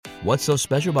What's so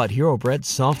special about Hero Bread's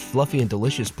soft, fluffy, and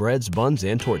delicious breads, buns,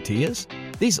 and tortillas?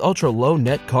 These ultra-low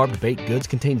net-carb baked goods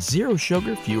contain zero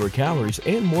sugar, fewer calories,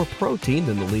 and more protein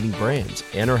than the leading brands,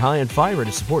 and are high in fiber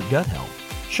to support gut health.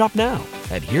 Shop now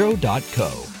at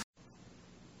Hero.co.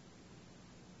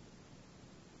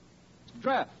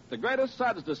 Dreft, the greatest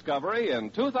suds discovery in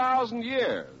 2,000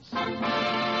 years.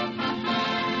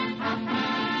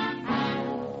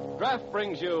 Dreft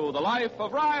brings you The Life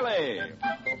of Riley.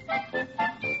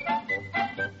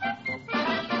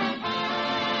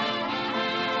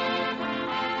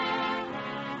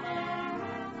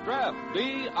 Dreft,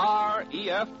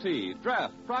 D-R-E-F-T.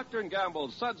 Dreft, Procter &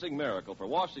 Gamble's sudsing miracle for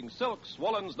washing silks,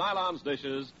 woolens, nylons,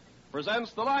 dishes,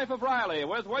 presents The Life of Riley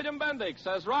with William Bendix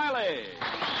as Riley.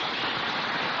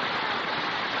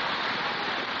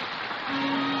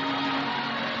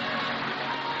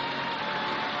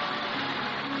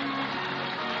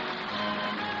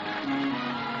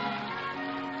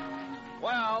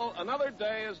 Well, another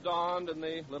day has dawned in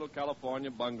the little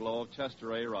California bungalow of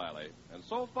Chester A. Riley. And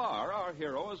so far, our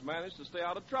hero has managed to stay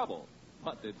out of trouble.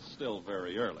 But it's still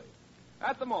very early.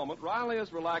 At the moment, Riley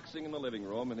is relaxing in the living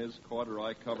room in his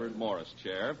corduroy-covered Morris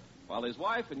chair, while his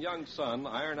wife and young son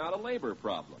iron out a labor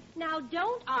problem. Now,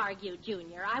 don't argue,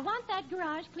 Junior. I want that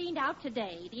garage cleaned out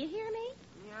today. Do you hear me?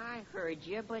 Yeah, I heard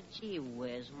you, but gee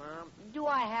whiz, Mom. Do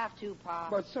I have to, Pop?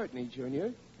 But certainly,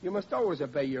 Junior. You must always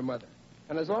obey your mother.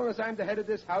 And as long as I'm the head of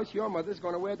this house, your mother's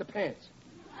going to wear the pants.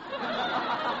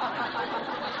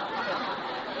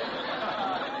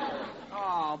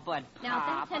 Oh, but Pop...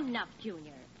 Now, that's enough,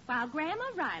 Junior. While Grandma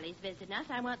Riley's visiting us,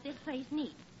 I want this place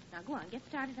neat. Now, go on, get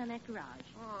started on that garage.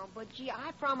 Oh, but gee,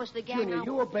 I promised the gang... Junior,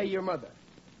 you obey your mother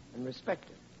and respect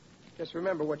her. Just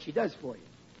remember what she does for you.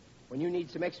 When you need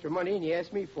some extra money and you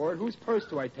ask me for it, whose purse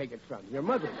do I take it from? Your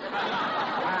mother's.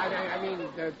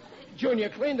 Junior,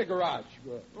 clean the garage.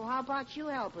 Good. Well, how about you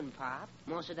helping, Pop?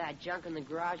 Most of that junk in the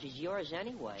garage is yours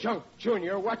anyway. Junk,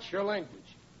 Junior, watch your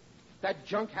language. That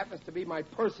junk happens to be my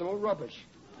personal rubbish.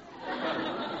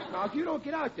 Now, if you don't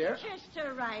get out there...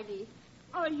 Chester Riley,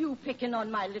 are you picking on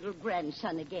my little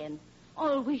grandson again?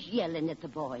 Always yelling at the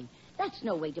boy. That's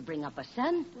no way to bring up a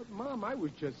son. But, Mom, I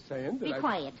was just saying that Be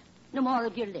quiet. No more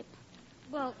of your lip.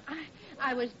 Well,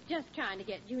 I was just trying to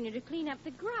get Junior to clean up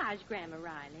the garage, Grandma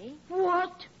Riley.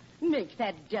 What? Make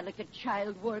that delicate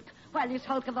child work while his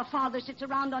hulk of a father sits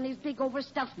around on his big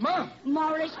overstuffed Mom!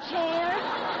 Morris chair?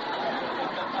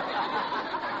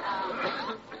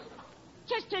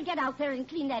 Chester, get out there and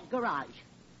clean that garage.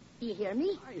 Do you hear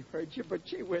me? I heard you, but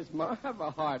gee whiz, Ma, have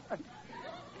a heart.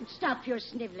 Stop your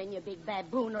sniveling, you big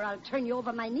baboon, or I'll turn you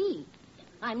over my knee.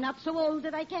 I'm not so old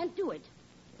that I can't do it.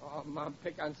 Oh, Mom,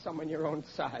 pick on someone your own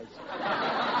size.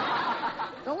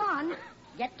 Go on.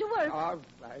 Get to work. All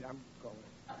right, I'm going.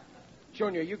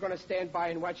 Junior, you going to stand by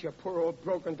and watch your poor old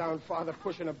broken-down father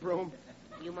pushing a broom?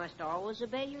 You must always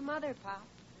obey your mother, Pop.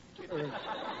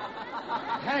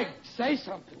 Peg, say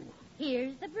something.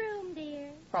 Here's the broom,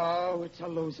 dear. Oh, it's a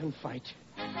losing fight.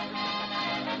 You,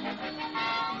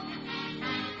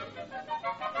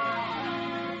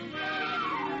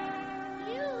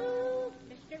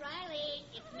 Mr. Riley,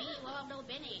 it's me, Waldo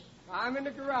Binney. I'm in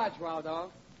the garage,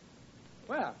 Waldo.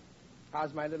 Well,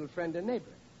 how's my little friend and neighbor?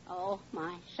 Oh,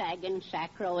 my sagging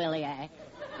sacroiliac.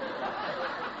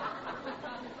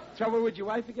 Trouble with your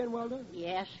wife again, Waldo?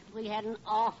 Yes, we had an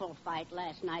awful fight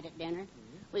last night at dinner.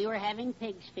 We were having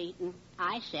pig's feet, and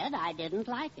I said I didn't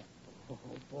like it. Oh,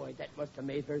 boy, that must have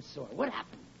made her sore. What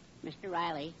happened? Mr.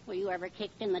 Riley, were you ever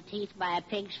kicked in the teeth by a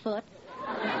pig's foot?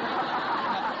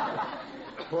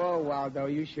 Poor Waldo,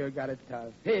 you sure got it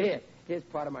tough. Here's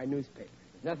part of my newspaper.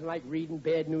 There's nothing like reading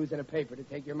bad news in a paper to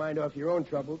take your mind off your own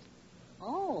troubles.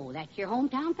 Oh, that's your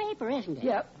hometown paper, isn't it?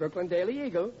 Yep, Brooklyn Daily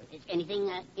Eagle. Is anything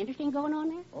interesting going on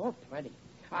there? Oh, plenty.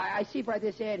 I see by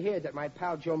this ad here that my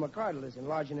pal Joe McCardle is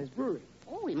enlarging his brewery.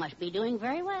 Oh, he must be doing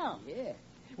very well. Yeah.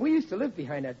 We used to live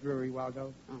behind that brewery,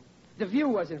 Waldo. Oh. The view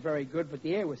wasn't very good, but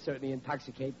the air was certainly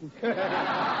intoxicating.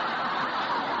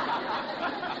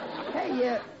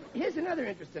 Hey, here's another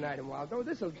interesting item, Waldo.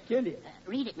 This'll kill you.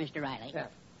 Read it, Mr. Riley. Yeah.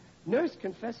 Nurse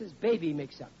confesses baby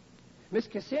mix-up. Miss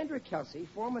Cassandra Kelsey,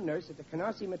 former nurse at the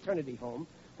Canarsie Maternity Home,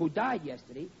 who died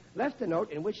yesterday, left a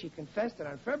note in which she confessed that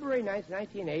on February 9th,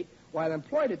 1908, while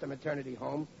employed at the maternity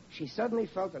home, she suddenly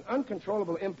felt an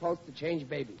uncontrollable impulse to change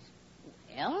babies.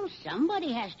 Well,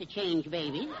 somebody has to change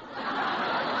babies.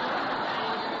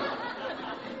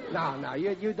 No,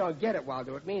 you don't get it,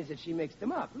 Waldo. It means that she mixed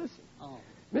them up. Listen. Oh.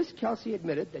 Miss Kelsey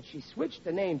admitted that she switched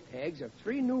the name tags of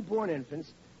 3 newborn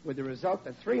infants with the result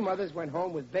that 3 mothers went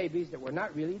home with babies that were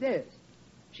not really theirs.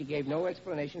 She gave no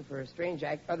explanation for her strange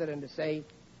act other than to say,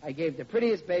 I gave the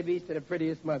prettiest babies to the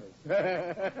prettiest mothers. Ain't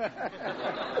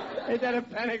that a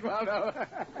panic, Waldo?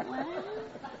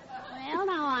 Well,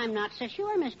 now, I'm not so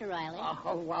sure, Mr. Riley.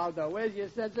 Oh, Waldo, where's your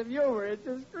sense of humor? It's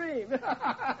a scream.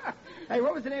 Hey,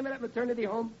 what was the name of that maternity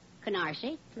home?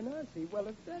 Canarsie? Canarsie. Well,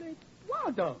 if that ain't...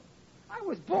 Waldo, I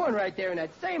was born right there in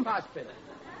that same hospital.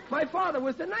 My father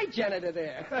was the night janitor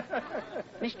there.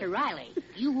 Mr. Riley,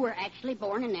 you were actually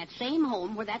born in that same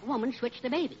home where that woman switched the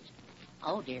babies.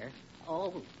 Oh, dear.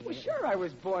 Oh, dear. Well, sure I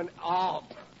was born... Oh,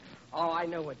 I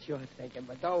know what you're thinking,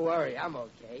 but don't worry, I'm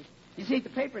okay. You see, the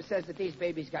paper says that these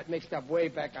babies got mixed up way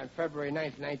back on February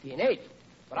 9th, 1908.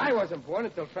 But I wasn't born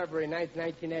until February 9th,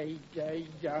 1908.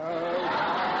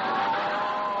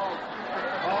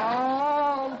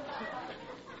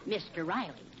 Mr.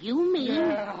 Riley, you mean...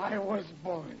 Yeah, I was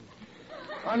born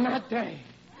on that day.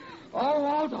 Oh,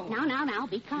 Waldo. Now,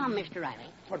 be calm, Mr. Riley.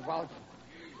 But, Waldo,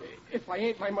 if I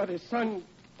ain't my mother's son,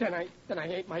 then I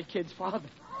ain't my kid's father.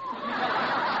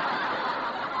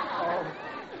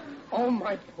 Oh,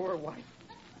 my poor wife.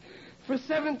 For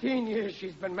 17 years,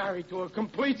 she's been married to a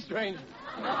complete stranger.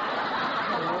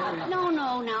 No,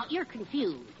 now, you're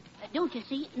confused. Don't you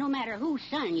see, no matter whose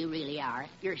son you really are,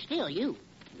 you're still you.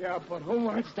 Yeah, but who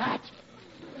wants that?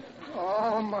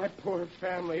 Oh, my poor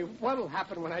family. What'll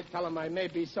happen when I tell them I may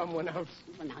be someone else?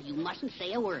 Well, now, you mustn't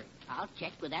say a word. I'll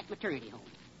check with that maternity home.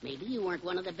 Maybe you weren't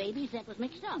one of the babies that was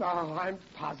mixed up. Oh, I'm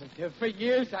positive. For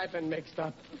years I've been mixed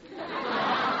up.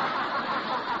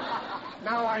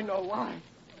 Now I know why.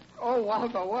 Oh,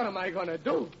 Waldo, what am I going to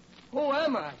do? Who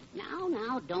am I?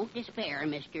 Now, don't despair,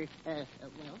 Mr.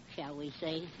 Shall we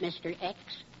say Mr. X?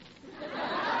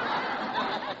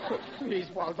 Please,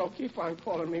 Waldo, keep on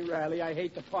calling me Riley. I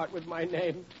hate to part with my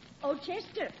name. Oh,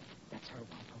 Chester. That's her,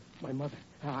 Waldo. My mother.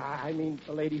 I mean,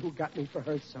 the lady who got me for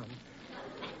her son.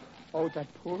 Oh, that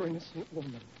poor innocent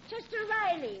woman. Chester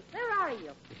Riley, where are you?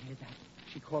 You hear that?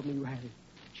 She called me Riley.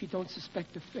 She don't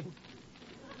suspect a thing.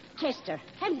 Chester,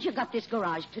 haven't you got this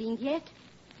garage cleaned yet?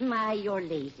 My, you're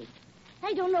lazy.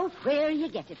 I don't know where you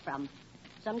get it from.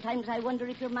 Sometimes I wonder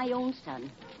if you're my own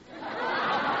son.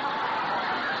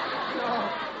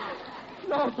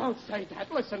 No, don't say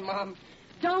that. Listen, Mom.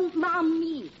 Don't mom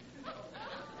me.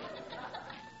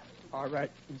 All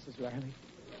right, Mrs. Riley.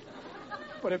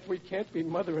 But if we can't be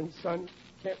mother and son,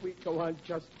 can't we go on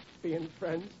just being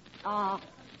friends? Oh,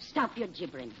 stop your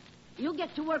gibbering. You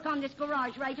get to work on this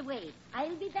garage right away.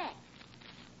 I'll be back.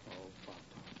 Oh, Waldo.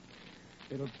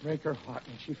 It'll break her heart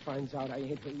when she finds out I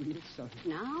ain't her real son.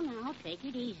 Now, take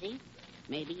it easy.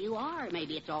 Maybe you are.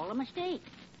 Maybe it's all a mistake.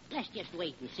 Let's just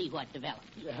wait and see what develops.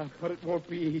 Yeah, but it won't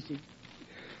be easy.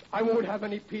 I won't have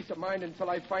any peace of mind until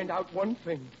I find out one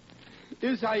thing.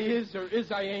 Is I is or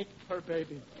is I ain't her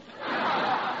baby.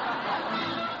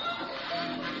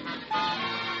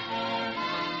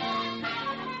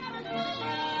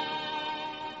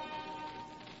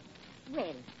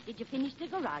 Well, did you finish the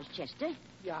garage, Chester?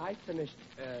 Yeah, I finished,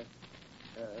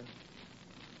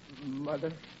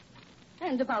 Mother.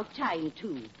 And about time,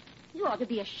 too. You ought to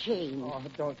be ashamed. Oh,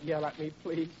 don't yell at me,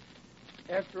 please.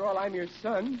 After all, I'm your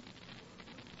son.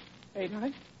 Ain't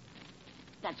I?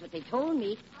 That's what they told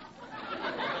me.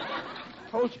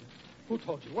 Told you? Who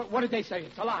told you? What did they say?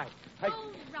 It's a lie.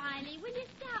 Oh, Riley, will you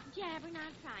stop jabbering?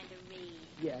 I'm trying to read.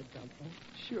 Yeah, Dumpo.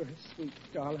 Sure, sweet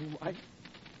darling wife.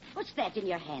 What's that in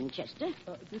your hand, Chester?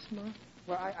 This, Ma?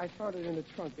 Well, I found it in the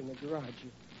trunk in the garage.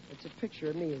 It's a picture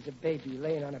of me as a baby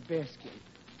laying on a bearskin.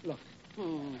 Look.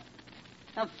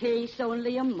 A face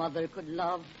only a mother could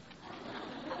love.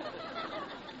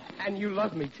 And you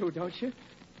love me, too, don't you?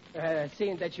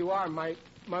 Seeing that you are my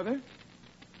mother.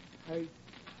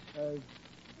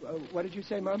 What did you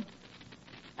say, Mom?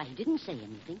 I didn't say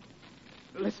anything.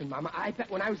 Listen, Mama, I bet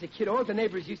when I was a kid, all the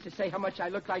neighbors used to say how much I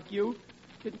look like you.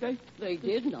 Didn't they? They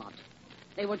did not.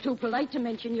 They were too polite to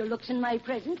mention your looks in my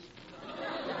presence.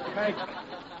 Peg,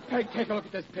 take a look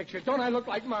at this picture. Don't I look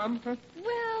like Mom? Huh?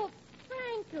 Well,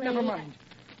 frankly... Never mind.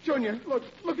 Junior,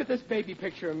 look at this baby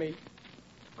picture of me.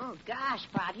 Oh, gosh,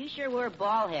 Pop, you sure were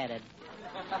bald-headed.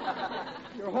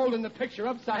 You're holding the picture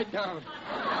upside down.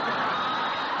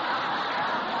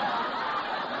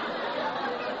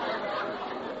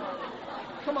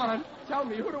 Come on, tell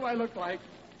me, who do I look like?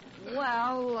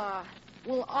 Well,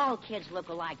 all kids look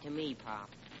alike to me, Pop.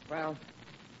 Well,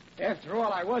 after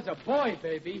all, I was a boy,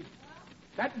 baby.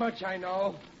 That much I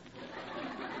know.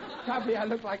 Probably I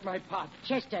look like my pop.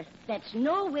 Chester, that's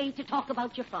no way to talk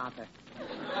about your father.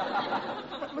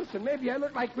 But listen, maybe I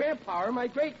look like Grandpa or my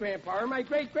great-grandpa or my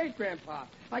great-great-grandpa.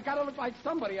 I gotta look like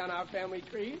somebody on our family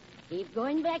tree. Keep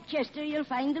going back, Chester. You'll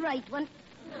find the right one.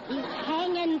 He's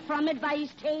hanging from it by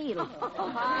his tail.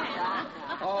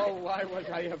 Oh, why was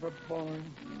I ever born?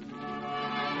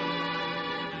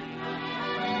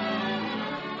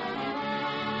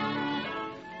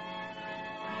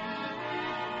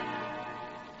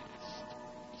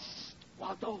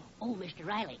 Waldo. Oh, Mr.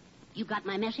 Riley, you got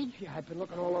my message? Yeah, I've been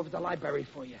looking all over the library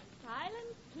for you.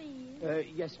 Silence, please.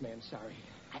 Yes, ma'am, sorry.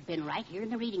 I've been right here in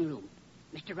the reading room.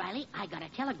 Mr. Riley, I got a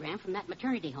telegram from that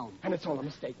maternity home. And it's all a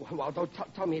mistake. Waldo,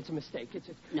 tell me it's a mistake. It's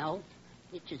No,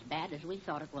 it's as bad as we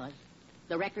thought it was.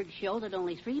 The records show that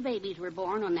only 3 babies were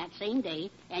born on that same day,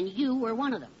 and you were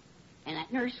one of them. And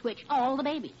that nurse switched all the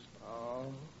babies. Oh,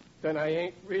 then I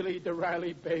ain't really the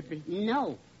Riley baby.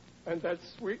 No, And that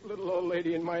sweet little old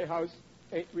lady in my house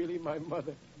ain't really my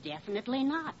mother. definitely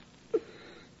not.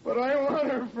 But I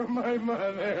want her for my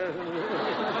mother.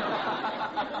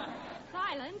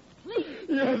 Silence, please.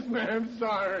 Yes, ma'am,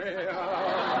 sorry.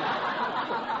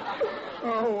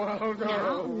 Oh,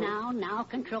 Waldo. Now,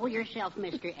 control yourself,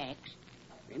 Mr. X.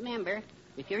 Remember,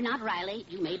 if you're not Riley,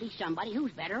 you may be somebody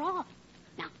who's better off.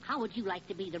 Now, how would you like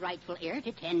to be the rightful heir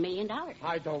to $10 million?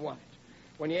 I don't want it.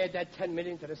 When you add that $10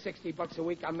 million to the $60 a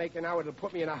week I'm making now, it'll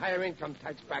put me in a higher income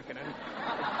tax bracket.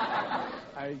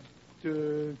 And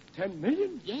 10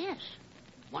 million? Yes.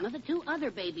 One of the 2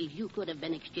 other babies you could have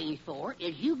been exchanged for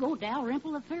is Hugo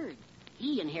Dalrymple III.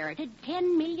 He inherited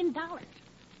 $10 million.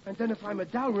 And then if I'm a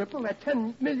Dalrymple, that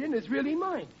 $10 million is really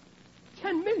mine.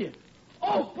 $10 million.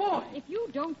 Oh, boy. If you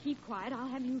don't keep quiet, I'll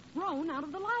have you thrown out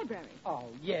of the library. Oh,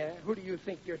 yeah? Who do you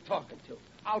think you're talking to?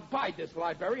 I'll buy this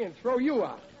library and throw you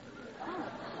out.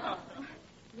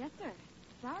 Yes, sir.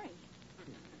 Sorry.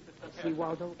 See,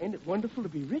 Waldo, ain't it wonderful to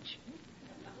be rich?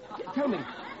 Tell me,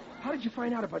 how did you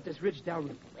find out about this rich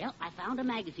Dalrymple? Well, I found a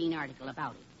magazine article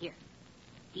about it. Here.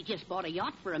 He just bought a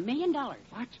yacht for $1 million.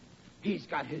 What? He's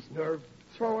got his nerve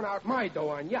throwing out my dough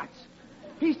on yachts.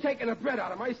 He's taking the bread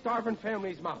out of my starving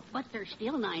family's mouth. But there's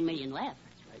still $9 million left.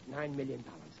 That's right, $9 million.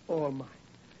 All mine.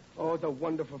 Oh, the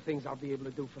wonderful things I'll be able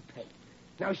to do for pay.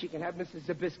 Now she can have Mrs.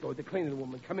 Zabisco, the cleaning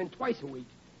woman, come in twice a week.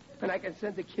 And I can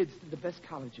send the kids to the best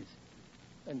colleges.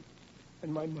 And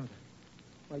my mother,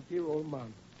 my dear old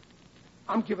mom.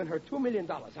 I'm giving her $2 million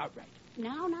outright.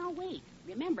 Now, wait.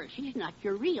 Remember, she's not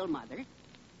your real mother.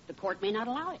 The court may not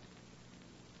allow it.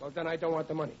 Well, then I don't want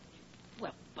the money.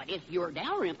 Well, but if you're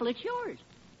Dalrymple, it's yours.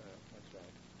 That's right.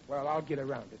 Well, I'll get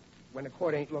around it when the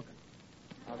court ain't looking.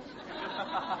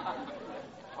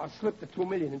 I'll slip the $2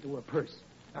 million into her purse.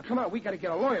 Now, come on, we got to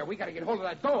get a lawyer. We got to get hold of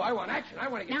that dough. I want action. I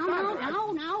want to get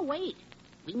started. Now, wait.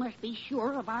 We must be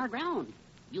sure of our ground.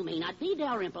 You may not be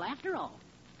Dalrymple after all.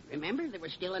 Remember, there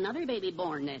was still another baby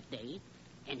born that day,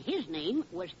 and his name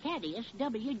was Thaddeus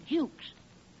W. Jukes.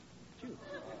 Jukes?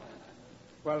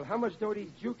 Well, how much dough these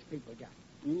Jukes people got?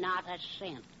 Not a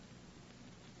cent.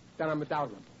 Then I'm a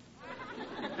Dalrymple.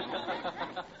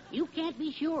 You can't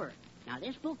be sure. Now,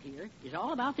 this book here is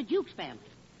all about the Jukes family.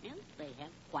 And they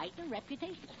have quite a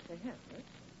reputation. They have,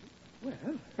 right?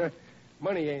 Well,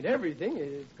 money ain't everything.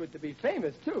 It's good to be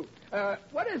famous, too.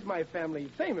 What is my family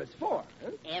famous for? Huh?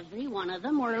 Every one of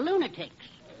them were lunatics.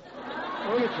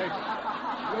 Lunatics?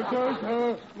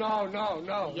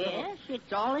 No. Yes,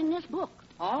 it's all in this book.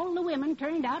 All the women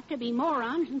turned out to be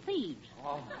morons and thieves.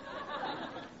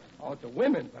 Oh, the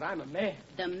women, but I'm a man.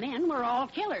 The men were all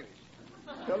killers.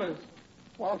 Killers?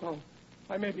 Waldo,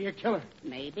 I may be a killer.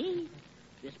 Maybe.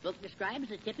 This book describes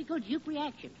a typical Juke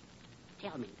reaction.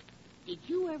 Tell me, did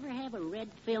you ever have a red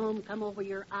film come over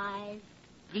your eyes?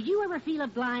 Did you ever feel a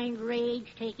blind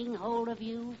rage taking hold of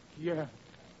you? Yeah,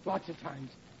 lots of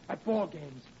times. At ball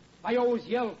games. I always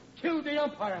yell, kill the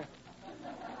umpire.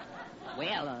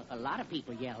 Well, a lot of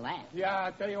people yell that. Yeah,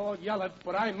 they all yell it,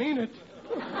 but I mean it.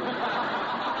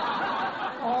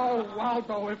 Oh,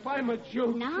 Waldo, if I'm a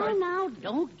Juke... Now,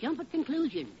 don't jump at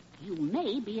conclusions. You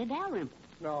may be a Dalrymple.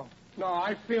 No,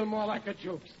 I feel more like a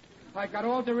Jukes. I got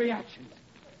all the reactions.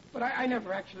 But I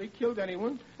never actually killed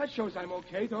anyone. That shows I'm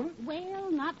okay, don't it? Well,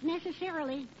 not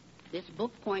necessarily. This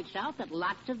book points out that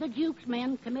lots of the Jukes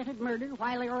men committed murder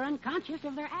while they were unconscious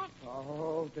of their acts.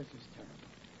 Oh, this is terrible.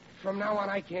 From now on,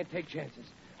 I can't take chances.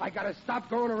 I gotta stop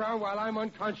going around while I'm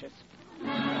unconscious.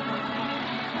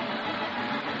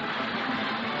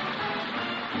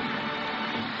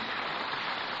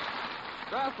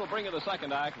 Draft will bring you the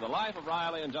second act of The Life of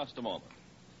Riley in just a moment.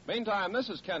 Meantime, this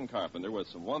is Ken Carpenter with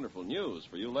some wonderful news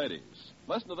for you ladies.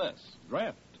 Listen to this.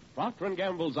 Draft. Procter &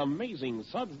 Gamble's amazing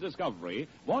Suds Discovery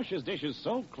washes dishes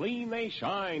so clean they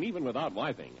shine even without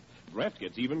wiping. Dreft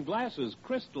gets even glasses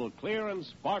crystal clear and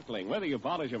sparkling, whether you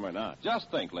polish them or not. Just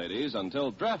think, ladies,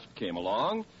 until Dreft came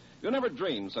along, you never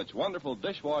dreamed such wonderful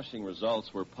dishwashing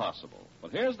results were possible.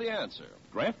 But here's the answer.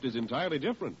 Dreft is entirely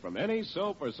different from any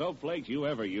soap or soap flakes you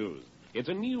ever used. It's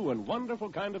a new and wonderful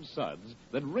kind of suds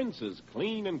that rinses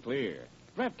clean and clear.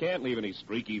 Dreft can't leave any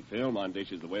streaky film on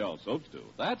dishes the way all soaps do.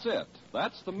 That's it.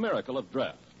 That's the miracle of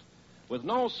Dreft. With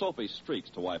no soapy streaks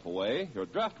to wipe away, your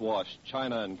Draft-washed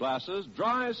china and glasses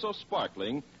dry so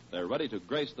sparkling they're ready to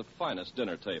grace the finest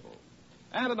dinner table.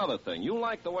 And another thing, you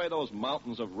like the way those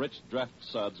mountains of rich Draft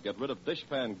suds get rid of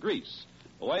dishpan grease,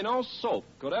 the way no soap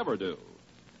could ever do.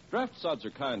 Draft suds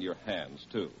are kind to your hands,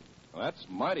 too. Well, that's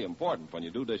mighty important when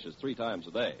you do dishes 3 times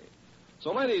a day.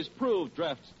 So, ladies, prove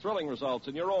Draft's thrilling results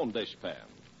in your own dishpan.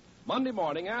 Monday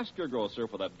morning, ask your grocer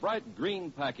for that bright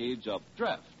green package of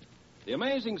Draft, the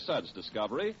amazing suds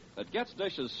discovery that gets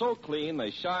dishes so clean they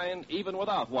shine even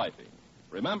without wiping.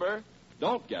 Remember,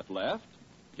 don't get left,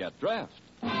 get Draft.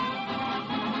 And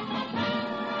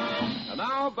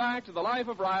now back to the life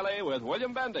of Riley with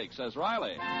William Bendix as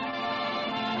Riley.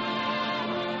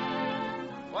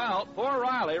 Well, poor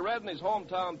Riley read in his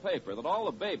hometown paper that all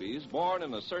the babies born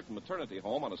in a certain maternity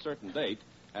home on a certain date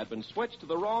had been switched to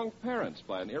the wrong parents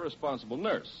by an irresponsible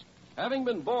nurse. Having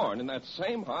been born in that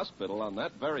same hospital on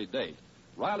that very date,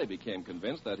 Riley became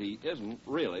convinced that he isn't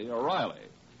really a Riley.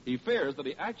 He fears that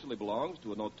he actually belongs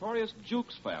to a notorious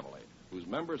Jukes family, whose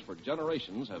members for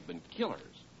generations have been killers.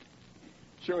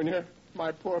 Junior,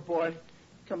 my poor boy,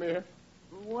 come here.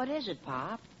 What is it,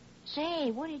 Pop?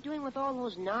 Say, what are you doing with all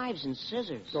those knives and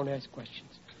scissors? Don't ask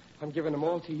questions. I'm giving them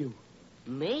all to you.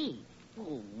 Me?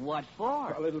 Well, what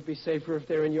for? Well, it'll be safer if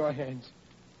they're in your hands.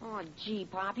 Oh, gee,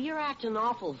 Pop, you're acting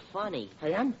awful funny. I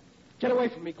am? Get away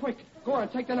from me, quick. Go on,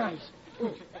 take the knives.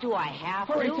 Do I have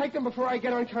Hurry, to? take them before I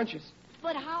get unconscious.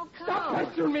 But how come? Stop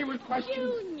pestering me with questions.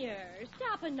 Junior,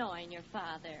 stop annoying your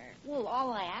father. Well,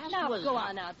 all I asked Now was... go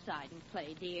on outside and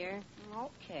play, dear.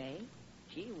 Okay.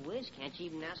 Gee whiz, can't you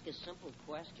even ask a simple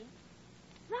question?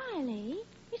 Riley,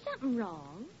 is something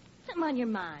wrong? Something on your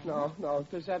mind? No,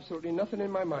 there's absolutely nothing in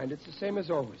my mind. It's the same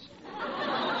as always.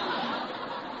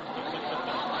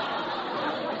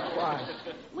 Why?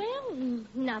 Well,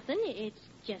 nothing. It's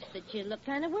just that you look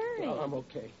kind of worried. Well, I'm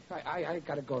okay. I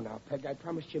gotta go now, Peg. I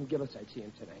promised Jim Gillis I'd see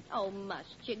him tonight. Oh, must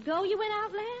you go? You went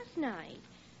out last night.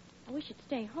 I wish you'd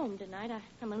stay home tonight.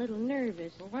 I'm a little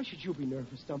nervous. Well, why should you be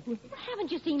nervous, Dumpling?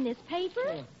 Haven't you seen this paper?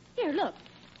 Yeah. Here, look.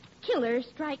 Killer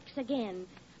strikes again.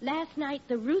 Last night,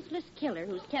 the ruthless killer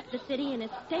who's kept the city in a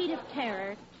state of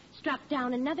terror struck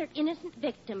down another innocent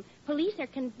victim. Police are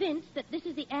convinced that this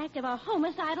is the act of a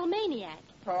homicidal maniac.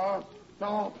 Oh,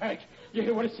 no, Peg. You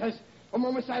hear what it says? A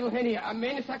homicidal mania. A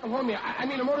maniacal homia. I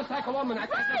mean a motorcycle woman.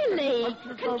 Riley,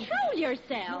 control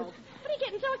yourself. What are you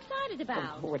getting so excited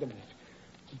about? Oh, wait a minute.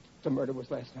 The murder was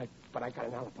last night, but I got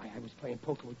an alibi. I was playing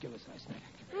poker with Gillis last night.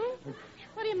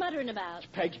 What are you muttering about?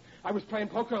 Peg, I was playing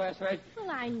poker last night.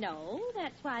 Well, I know.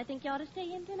 That's why I think you ought to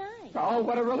stay in tonight. Oh,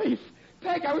 what a relief.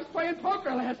 Peg, I was playing poker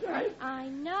last night. I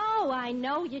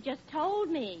know. You just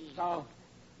told me. Oh.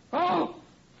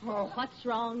 What's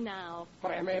wrong now?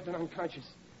 But I may have been unconscious.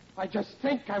 I just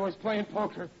think I was playing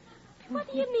poker. What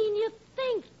do you mean you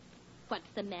think? What's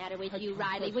the matter with you,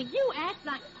 Riley? Will you act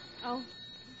like... Oh.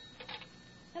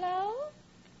 Hello?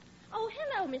 Oh,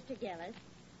 hello, Mr. Gillis.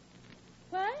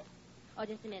 What? Oh,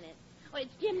 just a minute. Oh,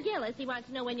 it's Jim Gillis. He wants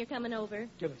to know when you're coming over.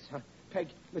 Gillis, huh? Peg,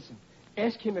 listen.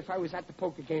 Ask him if I was at the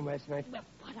poker game last night. Well,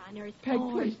 what on earth? Peg,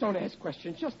 please don't ask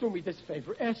questions. Just do me this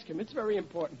favor. Ask him. It's very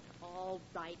important. All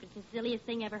right. It's the silliest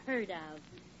thing ever heard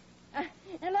of.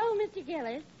 Hello, Mr.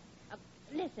 Gillis.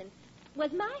 Listen,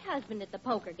 was my husband at the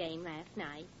poker game last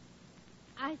night?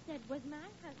 I said, was my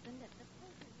husband at the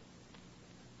poker game?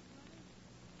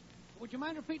 Would you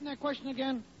mind repeating that question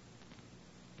again?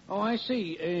 Oh, I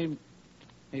see.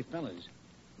 Hey, fellas,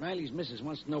 Riley's missus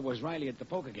wants to know, was Riley at the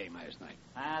poker game last night?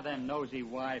 Them nosy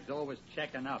wives always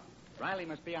checking up. Riley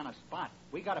must be on a spot.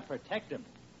 We got to protect him.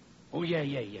 Oh, yeah.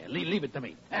 Leave it to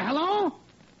me. Hello?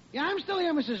 Yeah, I'm still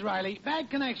here, Mrs. Riley. Bad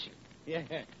connection. Yeah.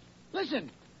 Listen,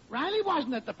 Riley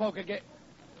wasn't at the poker game.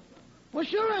 Well,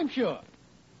 sure, I'm sure.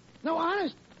 No,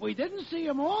 honest, we didn't see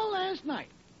him all last night.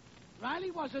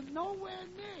 Riley wasn't nowhere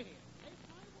near here.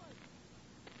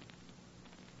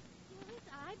 Yes,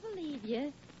 I believe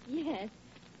you. Yes.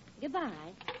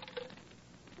 Goodbye.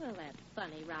 Well, that's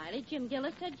funny, Riley. Jim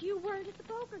Gillis said you weren't at the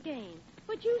poker game.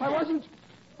 But you said... I wasn't,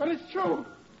 but it's true.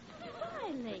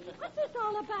 Riley, what's this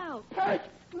all about? Peg,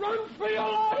 run for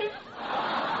your life!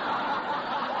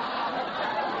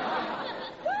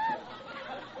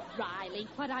 Riley,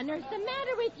 what on earth's the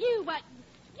matter with you? What?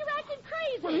 You're acting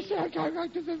crazy. Well, you see,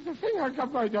 the thing I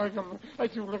got my dog. Oh,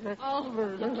 you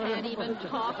can't even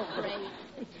talk straight.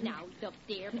 Now, look,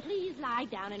 dear, please lie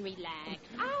down and relax.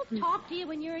 I'll talk to you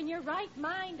when you're in your right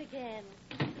mind again.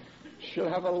 She'll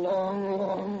have a long,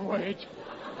 long wait.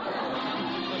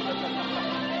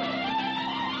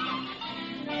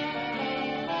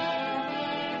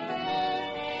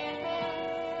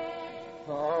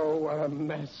 Oh, what a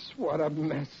mess. What a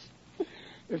mess.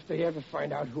 If they ever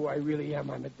find out who I really am,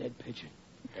 I'm a dead pigeon.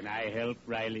 Can I help,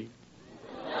 Riley?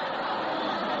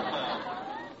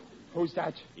 Who's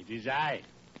that? It is I,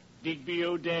 Digby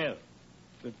Odell,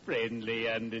 the friendly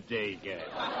undertaker.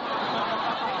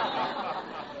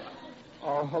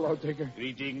 Oh, hello, Digger.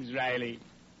 Greetings, Riley.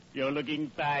 You're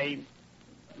looking fine.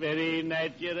 Very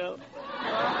natural.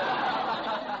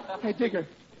 Hey, Digger,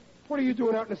 what are you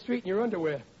doing out in the street in your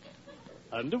underwear?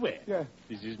 Underwear? Yeah.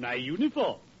 This is my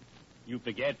uniform. You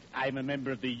forget I'm a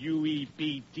member of the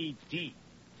UEPTT.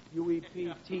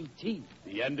 UEPTT?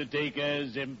 The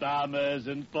Undertakers, Embalmers,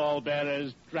 and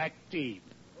Pallbearers Track Team.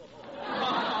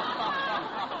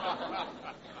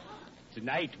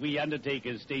 Tonight, we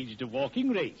Undertakers staged a walking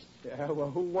race. Yeah,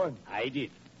 well, who won? I did.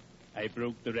 I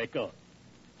broke the record.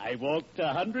 I walked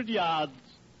 100 yards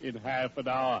in half an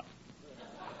hour.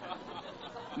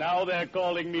 Now they're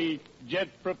calling me Jet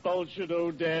Propulsion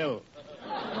Odell.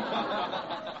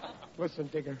 Listen,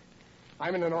 Digger,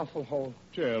 I'm in an awful hole.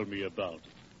 Tell me about it.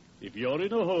 If you're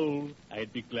in a hole,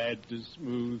 I'd be glad to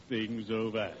smooth things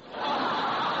over.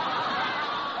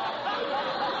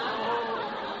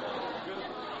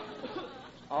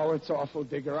 Oh, it's awful,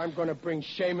 Digger. I'm going to bring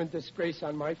shame and disgrace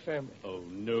on my family. Oh,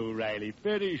 no, Riley.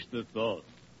 Perish the thought.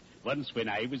 Once when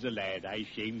I was a lad, I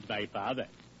shamed my father.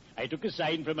 I took a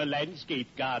sign from a landscape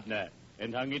gardener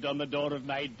and hung it on the door of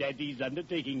my daddy's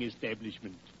undertaking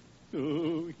establishment.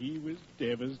 Oh, he was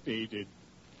devastated.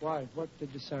 Why? What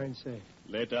did the sign say?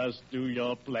 Let us do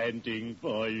your planting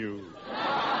for you.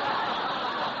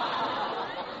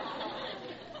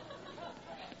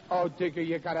 Oh, Digger,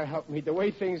 you gotta help me. The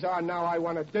way things are now, I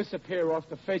want to disappear off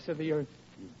the face of the earth.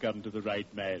 You've come to the right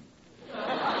man.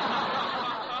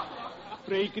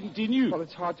 Pray continue. Well,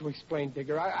 it's hard to explain,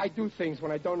 Digger. I do things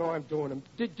when I don't know I'm doing them.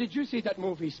 Did you see that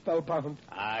movie, Spellbound?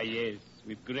 Ah, yes,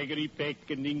 with Gregory Peck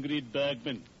and Ingrid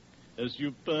Bergman. A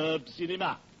superb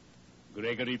cinema.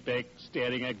 Gregory Peck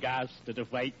staring aghast at a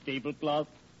white tablecloth.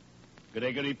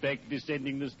 Gregory Peck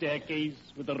descending the staircase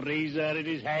with a razor in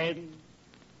his hand.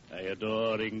 I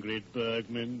adore Ingrid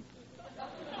Bergman.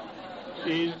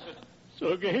 She's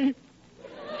so gay.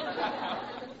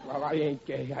 Well, I ain't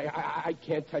gay. I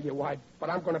can't tell you why, but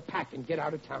I'm going to pack and get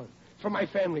out of town. For my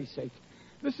family's sake.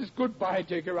 This is goodbye,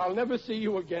 Digger. I'll never see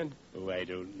you again. Oh, I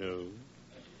don't know.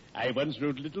 I once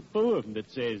wrote a little poem that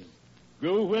says,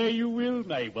 "Go where you will,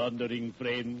 my wandering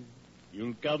friend.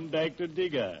 You'll come back to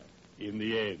Digger in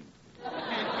the end."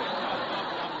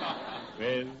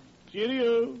 Well,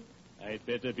 cheerio. I'd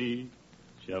better be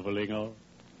shoveling off.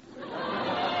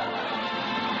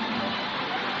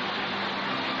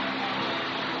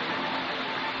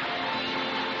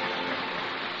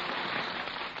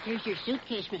 Here's your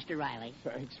suitcase, Mr. Riley.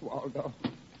 Thanks, Waldo.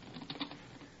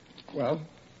 Well,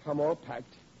 I'm all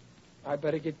packed. I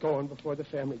better get going before the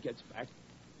family gets back.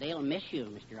 They'll miss you,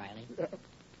 Mr. Riley. Yeah,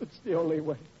 it's the only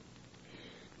way.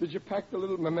 Did you pack the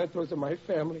little mementos of my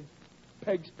family?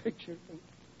 Peg's picture and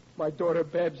my daughter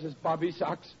Babs' bobby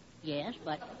socks? Yes,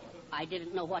 but I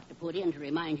didn't know what to put in to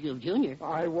remind you of Junior.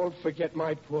 I won't forget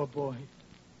my poor boy.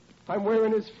 I'm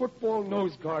wearing his football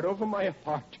nose guard over my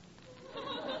heart.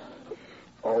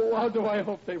 Oh, Waldo, I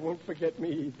hope they won't forget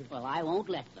me either. Well, I won't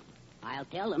let them. I'll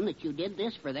tell them that you did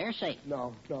this for their sake.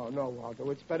 No, Waldo.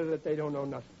 It's better that they don't know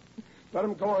nothing. Let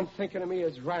them go on thinking of me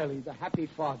as Riley, the happy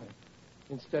father,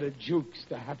 instead of Jukes,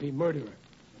 the happy murderer.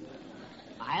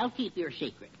 I'll keep your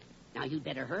secret. Now, you'd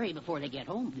better hurry before they get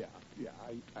home. Yeah.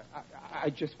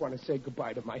 I just want to say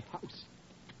goodbye to my house.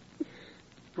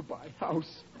 Goodbye,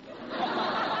 house.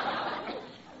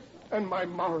 And my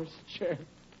Morris chair.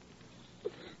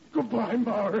 Goodbye,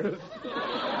 Morris.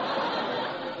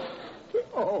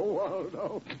 Oh,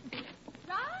 Waldo.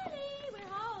 Riley, we're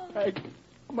home. Hey,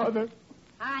 Mother.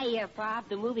 Hiya, Pop.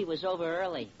 The movie was over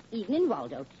early. Evening,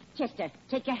 Waldo. Chester,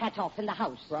 take your hat off in the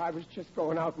house. Well, I was just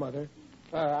going out, Mother.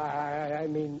 I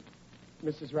mean,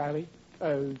 Mrs. Riley.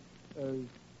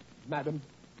 Madam.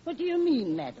 What do you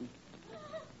mean, madam?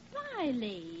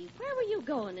 Riley, where were you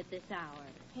going at this hour?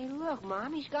 Hey, look,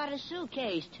 Mom. He's got a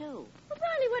suitcase, too. Well,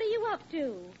 Riley, what are you up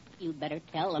to? You'd better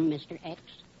tell them, Mr. X.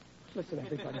 Listen,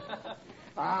 everybody.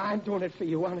 I'm doing it for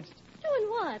you, honest. Doing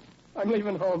what? I'm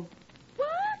leaving home.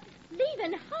 What?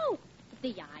 Leaving home?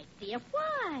 The idea.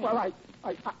 Why? Well,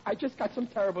 I just got some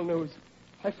terrible news.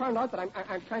 I found out that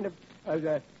I'm kind of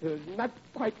not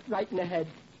quite right in the head.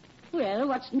 Well,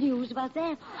 what's news about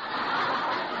that?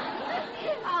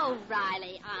 Oh,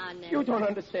 Riley, honest. You don't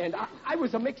understand. I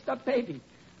was a mixed-up baby.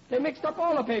 They mixed up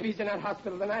all the babies in that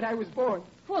hospital the night I was born.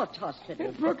 What hospital?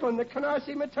 In Brooklyn, the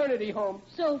Canarsie Maternity Home.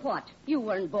 So what? You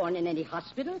weren't born in any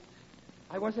hospital?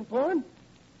 I wasn't born?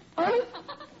 Honest?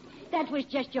 That was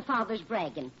just your father's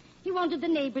bragging. He wanted the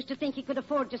neighbors to think he could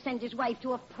afford to send his wife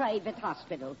to a private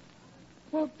hospital.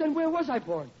 Well, then where was I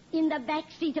born? In the back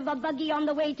seat of a buggy on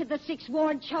the way to the 6th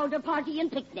Ward chowder party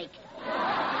and picnic.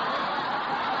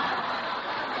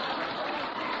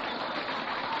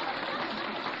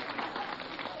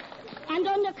 And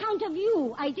on account of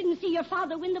you, I didn't see your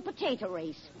father win the potato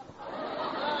race.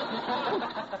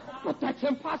 But that's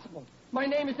impossible. My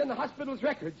name is in the hospital's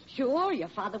records. Sure, your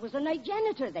father was a night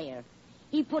janitor there.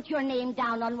 He put your name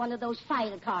down on one of those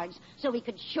file cards so he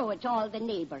could show it to all the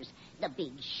neighbors. The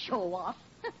big show-off.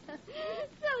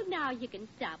 So now you can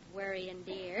stop worrying,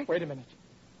 dear. Wait a minute.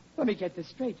 Let me get this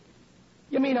straight.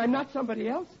 You mean I'm not somebody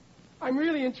else? I'm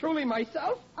really and truly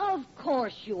myself? Of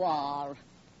course you are.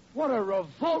 What a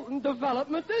revolting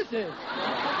development this is.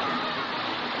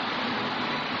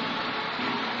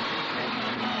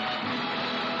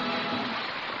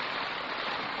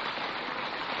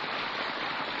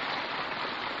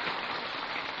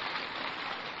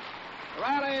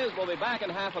 Riley's will be back in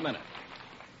half a minute.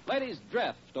 Ladies,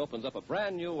 Dreft opens up a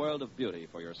brand new world of beauty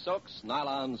for your silks,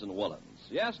 nylons, and woolens.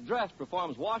 Yes, Dreft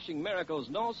performs washing miracles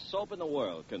no soap in the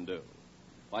world can do.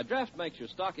 Why, Dreft makes your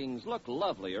stockings look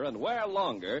lovelier and wear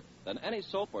longer than any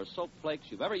soap or soap flakes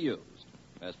you've ever used.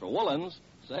 As for woolens,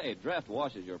 say, Dreft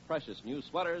washes your precious new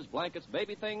sweaters, blankets,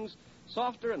 baby things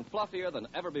softer and fluffier than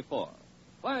ever before.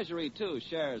 Lingerie, too,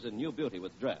 shares in new beauty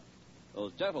with Dreft.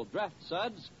 Those gentle Dreft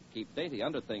suds keep dainty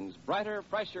underthings brighter,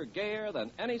 fresher, gayer than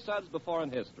any suds before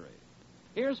in history.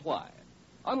 Here's why.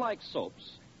 Unlike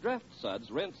soaps, Dreft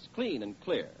suds rinse clean and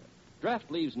clear.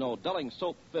 Dreft leaves no dulling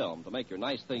soap film to make your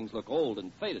nice things look old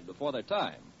and faded before their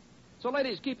time. So,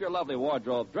 ladies, keep your lovely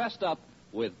wardrobe dressed up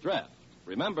with Dreft.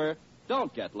 Remember,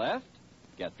 don't get left,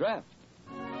 get Dreft.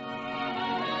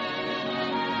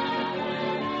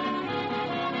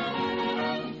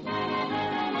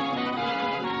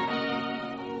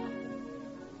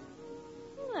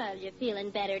 Well, you're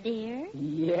feeling better, dear?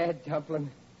 Yeah,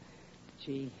 Dumpling.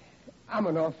 Gee, I'm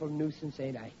an awful nuisance,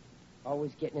 ain't I?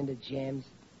 Always getting into jams.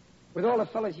 With all the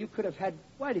fellas you could have had,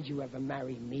 why did you ever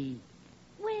marry me?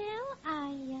 Well,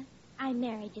 I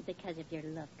married you because of your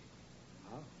looks.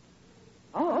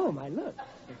 Oh, my looks.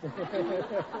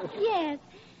 Yes,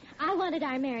 I wanted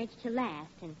our marriage to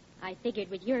last, and I figured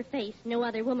with your face, no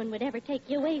other woman would ever take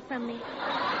you away from me.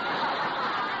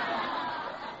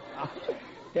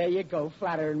 There you go,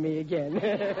 flattering me again.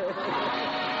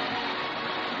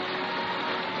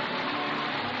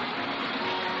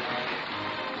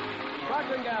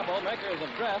 Procter & Gamble, makers of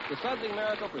Dreft, the sudsing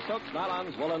miracle for silks,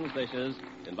 nylons, woolens, dishes,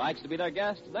 invites to be their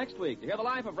guest next week to hear the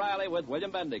life of Riley with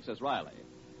William Bendix as Riley.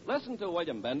 Listen to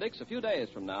William Bendix a few days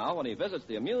from now when he visits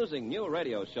the amusing new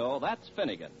radio show, That's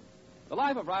Finnegan. The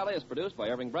Life of Riley is produced by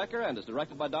Irving Brecker and is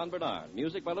directed by Don Bernard.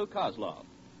 Music by Lou Kozlov.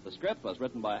 The script was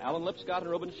written by Alan Lipscott and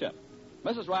Reuben Ship.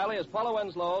 Mrs. Riley is Paula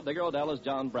Winslow. Digger Odell is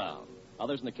John Brown.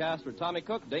 Others in the cast were Tommy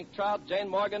Cook, Dink Trout, Jane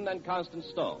Morgan, and Constance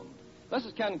Stone. This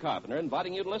is Ken Carpenter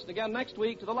inviting you to listen again next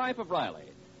week to The Life of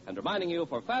Riley and reminding you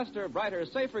for faster, brighter,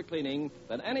 safer cleaning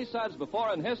than any suds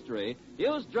before in history,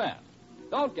 use Dreft.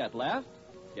 Don't get left,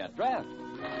 get Dreft.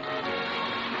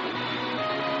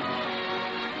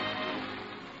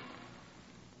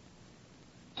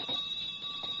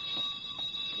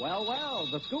 Well, well,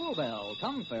 the school bell.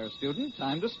 Come, fair student,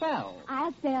 time to spell.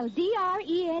 I'll spell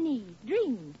D-R-E-N-E.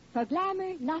 Dreen. For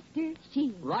glamour, luster,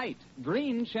 sheen. Right.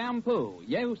 Dreen shampoo.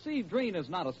 You see, Dreen is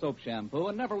not a soap shampoo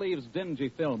and never leaves dingy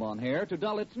film on hair to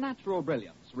dull its natural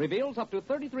brilliance. Reveals up to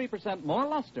 33% more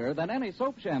luster than any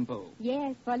soap shampoo.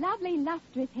 Yes, for lovely,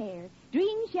 lustrous hair.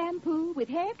 Dreen shampoo with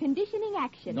hair conditioning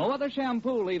action. No other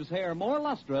shampoo leaves hair more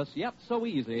lustrous, yet so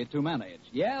easy to manage.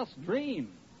 Yes, Dreen.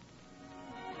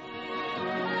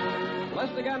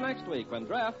 Listen again next week when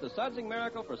Dreft, the sudsing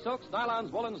miracle for silks,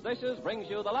 nylons, woolens, dishes, brings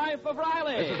you The Life of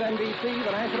Riley. This is NBC,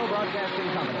 the National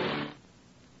Broadcasting Company.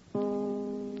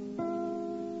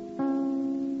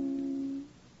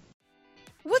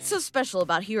 What's so special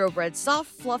about Hero Bread's soft,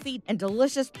 fluffy, and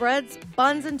delicious breads,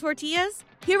 buns, and tortillas?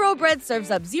 Hero Bread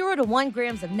serves up 0 to 1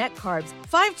 grams of net carbs,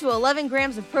 5 to 11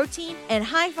 grams of protein, and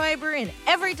high fiber in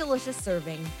every delicious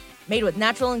serving. Made with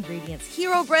natural ingredients,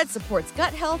 Hero Bread supports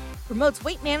gut health, promotes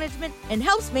weight management, and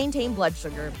helps maintain blood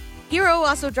sugar. Hero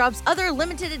also drops other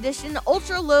limited edition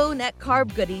ultra-low net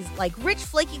carb goodies like rich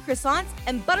flaky croissants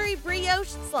and buttery brioche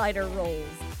slider rolls.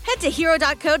 Head to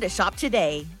hero.co to shop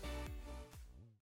today.